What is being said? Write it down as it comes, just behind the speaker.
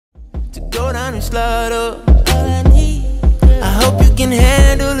slow down and slide up. I hope you can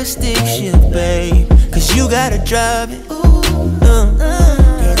handle a stick shift, babe, cause you gotta drive it. Girl,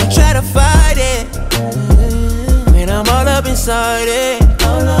 don't try to fight it. Man, I'm all up inside it.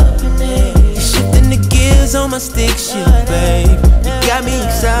 You're shifting the gears on my stick shift, babe. You got me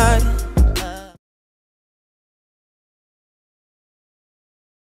excited.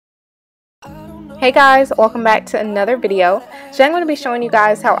 Hey guys, welcome back to another video. Today I'm going to be showing you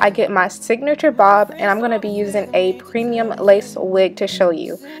guys how I get my signature bob, and I'm going to be using a premium lace wig to show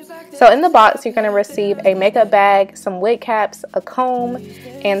you. So in the box you're going to receive a makeup bag, some wig caps, a comb,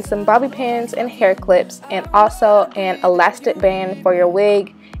 and some bobby pins and hair clips, and also an elastic band for your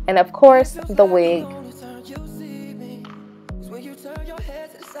wig, and of course the wig.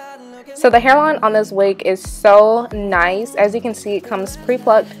 So the hairline on this wig is so nice. As you can see, it comes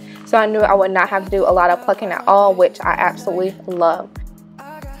pre-plucked. So I knew I would not have to do a lot of plucking at all, which I absolutely love.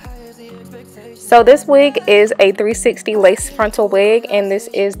 So this wig is a 360 lace frontal wig, and this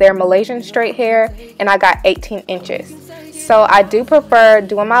is their Malaysian straight hair, and I got 18 inches. So I do prefer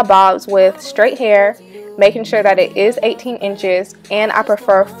doing my bobs with straight hair, making sure that it is 18 inches, and I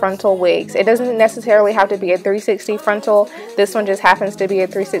prefer frontal wigs. It doesn't necessarily have to be a 360 frontal. This one just happens to be a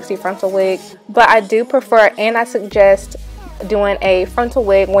 360 frontal wig, but I do prefer and I suggest doing a frontal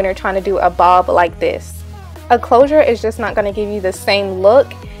wig when you're trying to do a bob like this. A closure is just not going to give you the same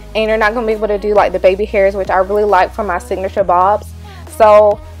look, and you're not going to be able to do like the baby hairs, which I really like for my signature bobs.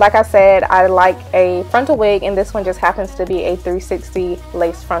 So like I said, I like a frontal wig, and this one just happens to be a 360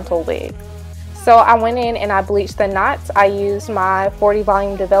 lace frontal wig. So I went in and I bleached the knots. I used my 40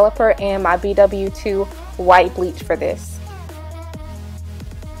 volume developer and my BW2 white bleach for this.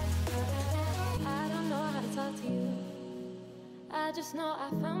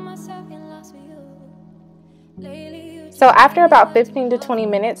 So after about 15 to 20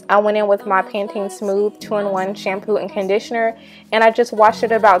 minutes, I went in with my Pantene Smooth 2-in-1 shampoo and conditioner, and I just washed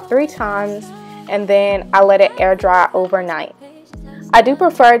it about 3 times, and then I let it air dry overnight. I do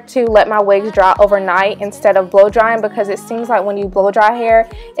prefer to let my wigs dry overnight instead of blow drying, because it seems like when you blow dry hair,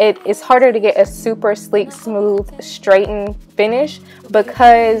 it's harder to get a super sleek, smooth, straightened finish,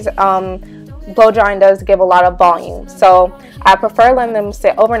 because blow drying does give a lot of volume. So I prefer letting them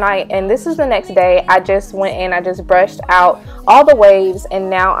sit overnight, and this is the next day. I just went in, I just brushed out all the waves, and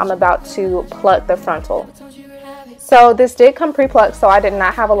now I'm about to pluck the frontal. So this did come pre-plucked, so I did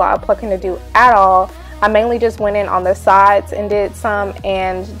not have a lot of plucking to do at all. I mainly just went in on the sides and did some,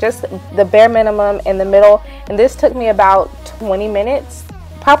 and just the bare minimum in the middle, and this took me about 20 minutes,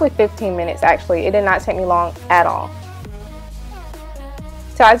 probably 15 minutes actually. It did not take me long at all.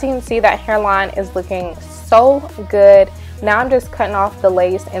 So as you can see, that hairline is looking so good. Now I'm just cutting off the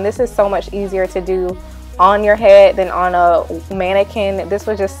lace, and this is so much easier to do on your head than on a mannequin. This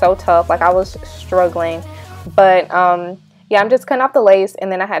was just so tough, like I was struggling. But yeah, I'm just cutting off the lace,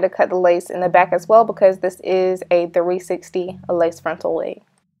 and then I had to cut the lace in the back as well, because this is a 360 lace frontal wig.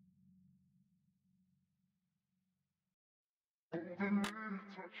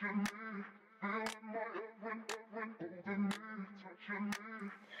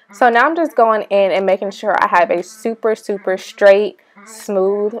 So now I'm just going in and making sure I have a super straight,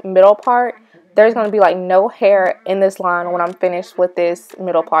 smooth middle part. There's going to be like no hair in this line when I'm finished with this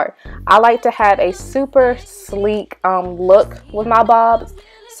middle part. I like to have a super sleek look with my bobs,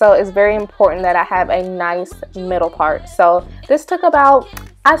 so it's very important that I have a nice middle part. So this took about,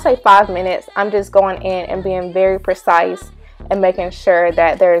 I'd say, 5 minutes. I'm just going in and being very precise and making sure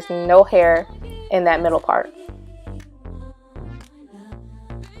that there's no hair in that middle part.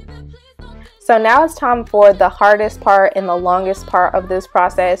 So now it's time for the hardest part and the longest part of this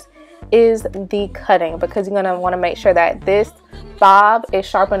process, is the cutting, because you're going to want to make sure that this bob is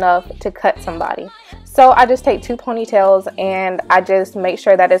sharp enough to cut somebody. So I just take 2 ponytails, and I just make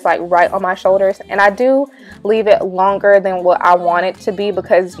sure that it's like right on my shoulders, and I do leave it longer than what I want it to be,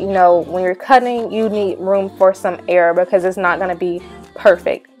 because you know, when you're cutting, you need room for some air, because it's not going to be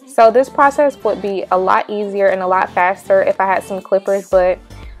perfect. So this process would be a lot easier and a lot faster if I had some clippers, but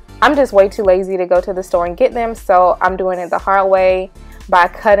I'm just way too lazy to go to the store and get them, so I'm doing it the hard way by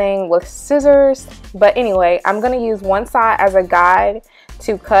cutting with scissors. But anyway, I'm going to use one side as a guide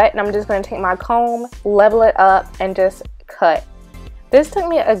to cut, and I'm just going to take my comb, level it up, and just cut. This took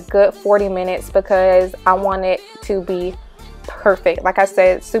me a good 40 minutes because I want it to be perfect. Like I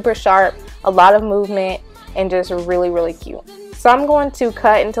said, super sharp, a lot of movement, and just really cute. So I'm going to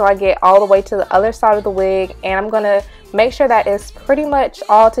cut until I get all the way to the other side of the wig, and I'm going to make sure that it's pretty much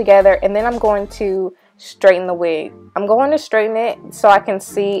all together, and then I'm going to straighten the wig. I'm going to straighten it so I can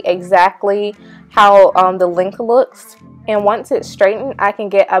see exactly how the length looks. And once it's straightened, I can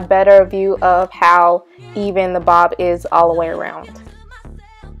get a better view of how even the bob is all the way around.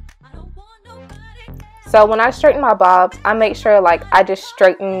 So when I straighten my bobs, I make sure like I just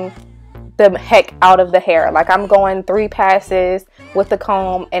straighten the heck out of the hair. Like I'm going 3 passes with the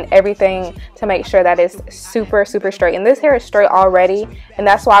comb and everything to make sure that it's super straight. And this hair is straight already, and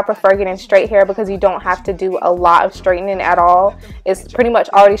that's why I prefer getting straight hair, because you don't have to do a lot of straightening at all. It's pretty much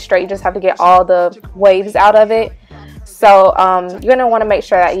already straight. You just have to get all the waves out of it. So you're gonna want to make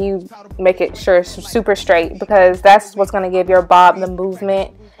sure that you make it sure it's super straight, because that's what's gonna give your bob the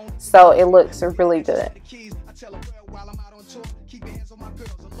movement, so it looks really good.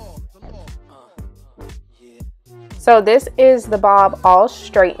 So this is the bob all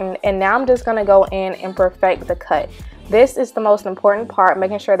straightened, and now I'm just gonna go in and perfect the cut. This is the most important part,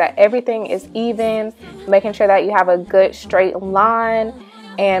 making sure that everything is even, making sure that you have a good straight line,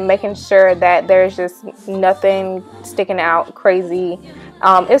 and making sure that there's just nothing sticking out crazy.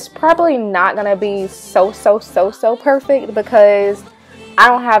 It's probably not gonna be so perfect, because I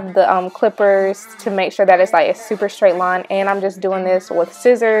don't have the clippers to make sure that it's like a super straight line, and I'm just doing this with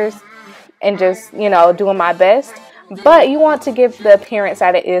scissors and just, you know, doing my best. But you want to give the appearance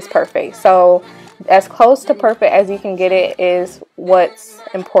that it is perfect. So as close to perfect as you can get it is what's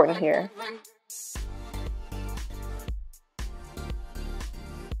important here.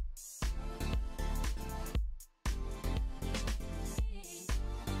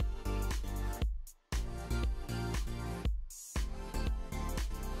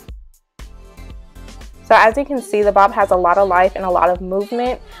 So as you can see, the bob has a lot of life and a lot of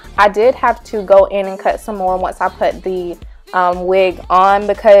movement. I did have to go in and cut some more once I put the wig on,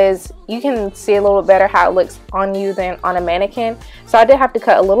 because you can see a little better how it looks on you than on a mannequin. So I did have to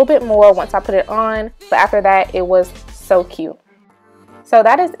cut a little bit more once I put it on, but after that it was so cute. So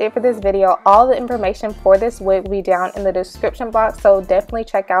that is it for this video. All the information for this wig will be down in the description box, so definitely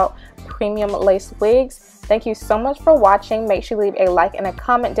check out Premium Lace Wigs. Thank you so much for watching. Make sure you leave a like and a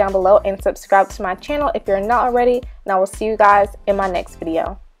comment down below, and subscribe to my channel if you're not already, and I will see you guys in my next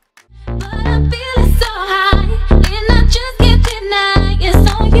video.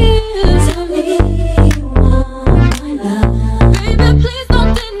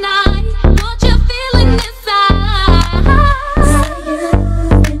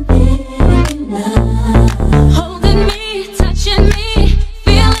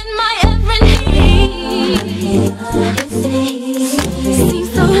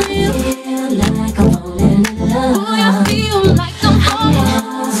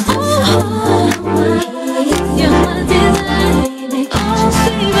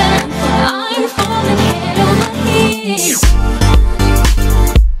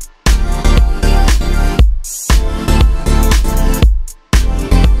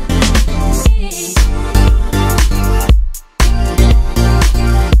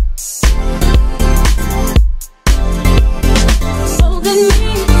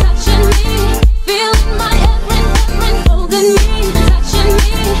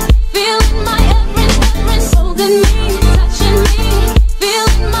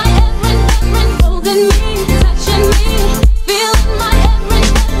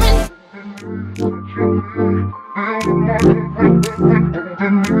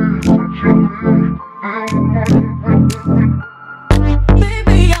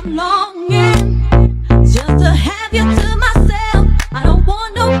 Baby, I'm longing just to have you to myself. I don't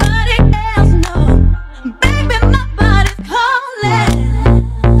want nobody else, no. Baby, my body's calling,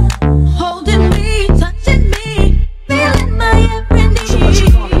 holding me, touching me, feeling my every need.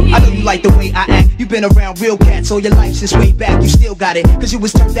 I know you like the way I act. You've been around real cats all your life since way back. You still got it, cause you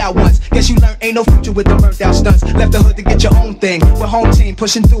was turned out once. Guess you learned ain't no future with the burnt out stunts. Left the hood to get your own thing. With home team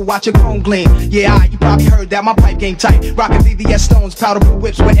pushing through, watch your chrome gleam. Yeah, you probably heard that my pipe game tight. Rockin' VVS stones, powder blue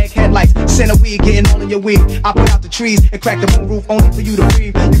whips with egg headlights. Center weed, getting all in your wig. I put out the trees and crack the moon roof only for you to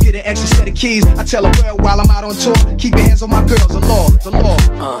breathe. You get an extra set of keys. I tell a girl while I'm out on tour, keep your hands on my girls, the law, the law.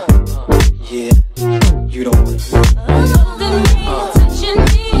 Yeah, you don't want it. Touching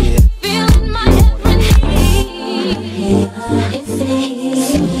me, feeling my every need. It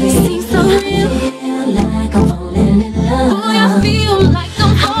seems so real, like I'm falling in love. Boy, I feel like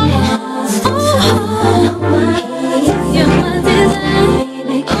I'm falling. You're my design.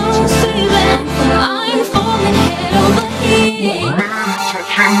 Oh, baby, I'm falling head over heels.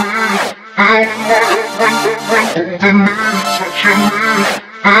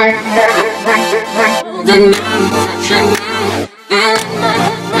 Holding me, touching me, feeling my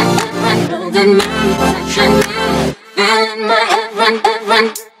every, holding me.